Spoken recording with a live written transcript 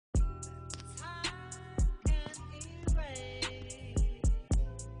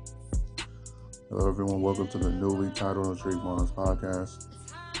Hello, everyone. Welcome to the newly titled No Street Moms podcast.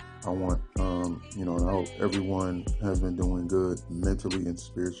 I want, I hope everyone has been doing good mentally and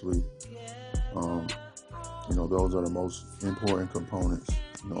spiritually. Um, those are the most important components,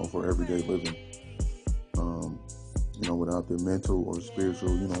 for everyday living. Um, without the mental or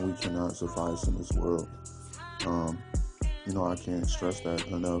spiritual, we cannot suffice in this world. Um, I can't stress that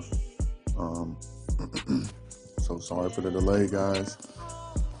enough. Um, so sorry for the delay, guys.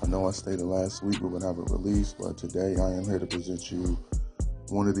 I know I stated last week we would have a release, but today I am here to present you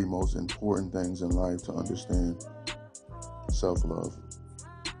one of the most important things in life to understand: self-love.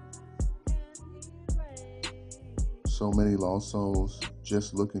 So many lost souls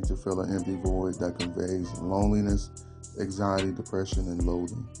just looking to fill an empty void that conveys loneliness, anxiety, depression, and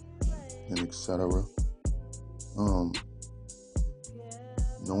loathing, and etc.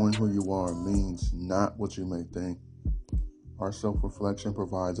 Knowing who you are means not what you may think. Our self-reflection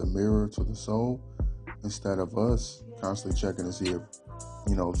provides a mirror to the soul instead of us constantly checking to see if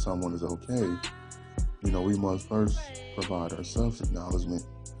someone is okay. We must first provide ourselves acknowledgement,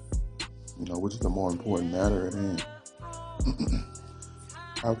 which is the more important matter at hand.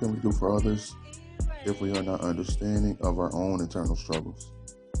 How can we do for others if we are not understanding of our own internal struggles?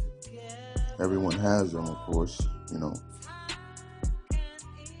 Everyone has them, of course, and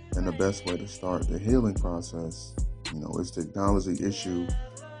the best way to start the healing process, is to acknowledge the issue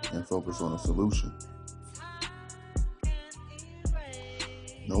and focus on a solution.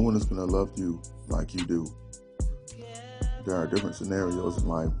 No one is going to love you like you do. There are different scenarios in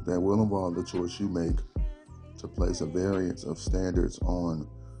life that will involve the choice you make to place a variance of standards on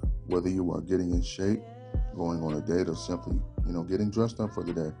whether you are getting in shape, going on a date, or simply, getting dressed up for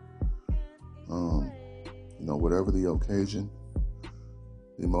the day. Whatever the occasion,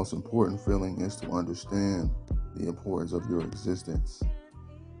 the most important feeling is to understand the importance of your existence.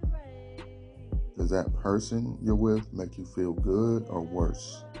 Does that person you're with make you feel good or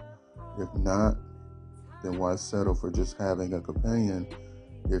worse? If not, then why settle for just having a companion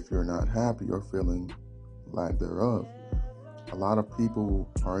if you're not happy or feeling lack thereof? A lot of people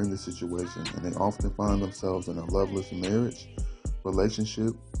are in this situation and they often find themselves in a loveless marriage,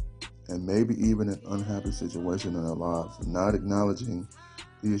 relationship, and maybe even an unhappy situation in their lives, not acknowledging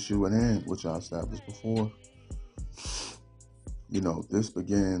the issue at hand, which I established before. This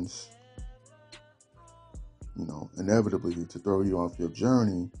begins, inevitably to throw you off your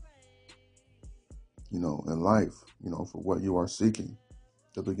journey, in life, for what you are seeking.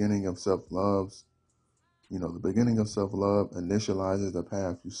 The beginning of self-love initializes the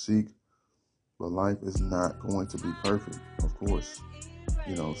path you seek, but life is not going to be perfect, of course.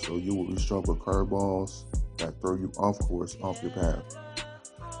 So you will be struck with curveballs that throw you off course, off your path.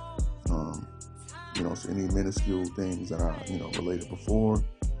 So any minuscule things that I, related before,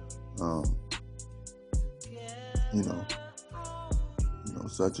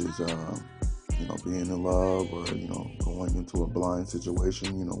 such as, being in love or, going into a blind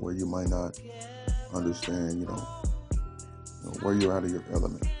situation, where you might not understand, where you're out of your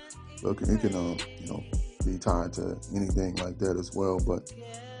element. Look, it can, be tied to anything like that as well. But,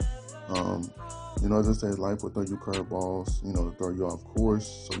 as I say, life will throw you curveballs, to throw you off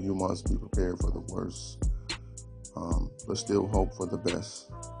course. So you must be prepared for the worst, but still hope for the best.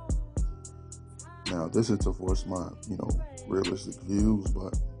 Now, this is to force my, realistic views,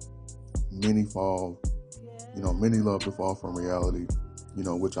 but many love to fall from reality,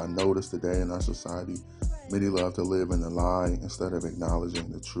 which I notice today in our society. Many love to live in the lie instead of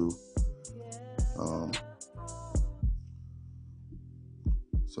acknowledging the truth.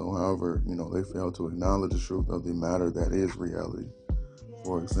 However, they fail to acknowledge the truth of the matter that is reality.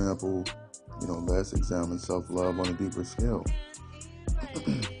 For example, let's examine self-love on a deeper scale.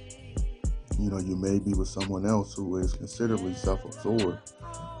 You may be with someone else who is considerably self-absorbed,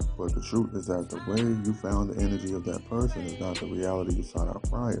 but the truth is that the way you found the energy of that person is not the reality you sought out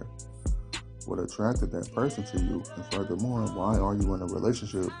prior. What attracted that person to you? And furthermore, why are you in a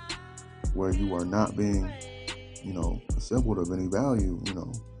relationship where you are not being, assembled of any value?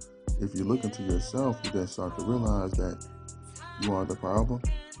 If you look into yourself, you then start to realize that you are the problem.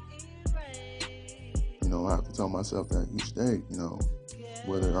 I have to tell myself that each day,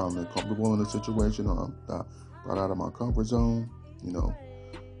 whether I'm uncomfortable in a situation or I'm brought out of my comfort zone,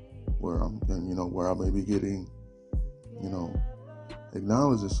 where I may be getting,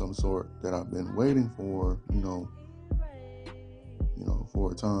 acknowledged of some sort that I've been waiting for,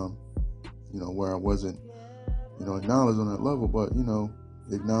 for a time, where I wasn't, acknowledged on that level. But,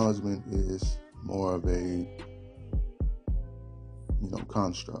 acknowledgement is more of a,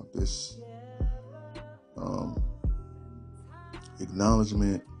 construct. This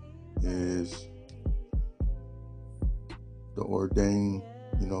acknowledgement is the ordain,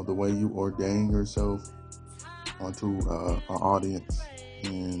 the way you ordain yourself onto an audience,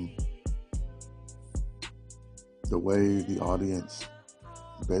 and the way the audience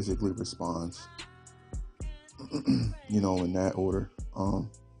basically responds, in that order,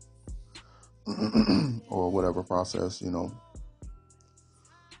 or whatever process,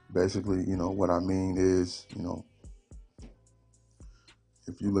 basically, what I mean is,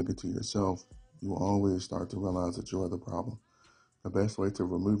 if you look into yourself, you will always start to realize that you are the problem. The best way to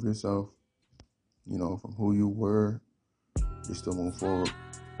remove yourself, from who you were, is to move forward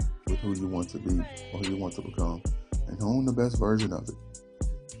with who you want to be or who you want to become, and own the best version of it.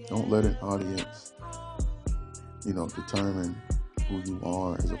 Don't let an audience, determine who you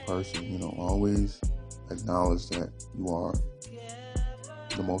are as a person. Always acknowledge that you are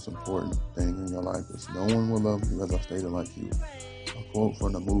the most important thing in your life. Is no one will love you, as I stated, like you. A quote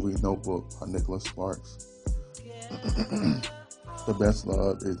from the movie Notebook by Nicholas Sparks. The best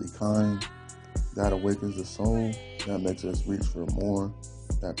love is the kind that awakens the soul, that makes us reach for more,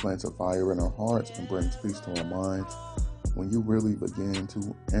 that plants a fire in our hearts and brings peace to our minds. When you really begin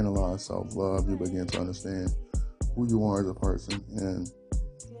to analyze self-love, you begin to understand who you are as a person, and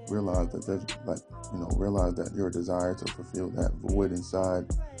realize that your desire to fulfill that void inside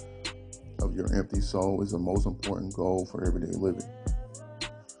of your empty soul is the most important goal for everyday living.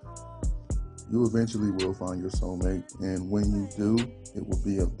 You eventually will find your soulmate, and when you do, it will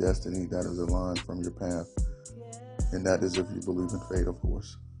be of destiny that is aligned from your path. And that is if you believe in fate, of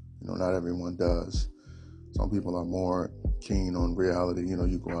course. Not everyone does. Some people are more keen on reality.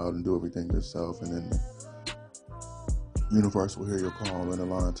 You go out and do everything yourself, and then the universe will hear your call and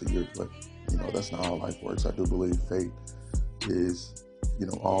align to you. But, that's not how life works. I do believe fate is,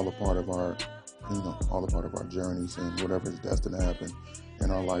 all a part of our, all a part of our journeys, and whatever is destined to happen in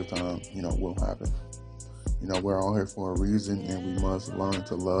our lifetime, will happen. We're all here for a reason, and we must learn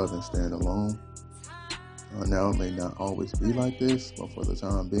to love and stand alone. Now, it may not always be like this, but for the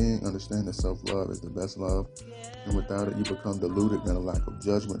time being, understand that self-love is the best love, and without it, you become deluded and a lack of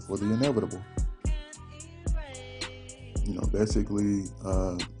judgment for the inevitable. Basically,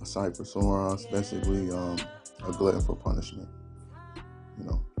 a sight for sore eyes, basically a glutton for punishment.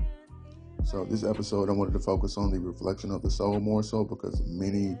 So this episode, I wanted to focus on the reflection of the soul more so, because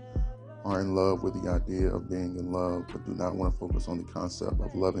many are in love with the idea of being in love, but do not want to focus on the concept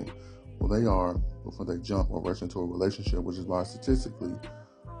of loving who they are before they jump or rush into a relationship, which is why statistically,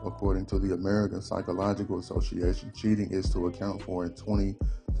 according to the American Psychological Association, cheating is to account for in 20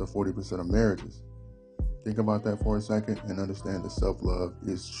 to 40% of marriages. Think about that for a second and understand that self-love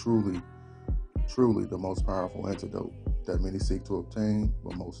is truly, truly the most powerful antidote that many seek to obtain,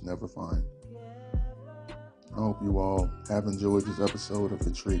 but most never find. I hope you all have enjoyed this episode of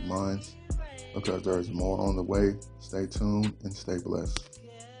Intrigued Minds, because there is more on the way. Stay tuned and stay blessed.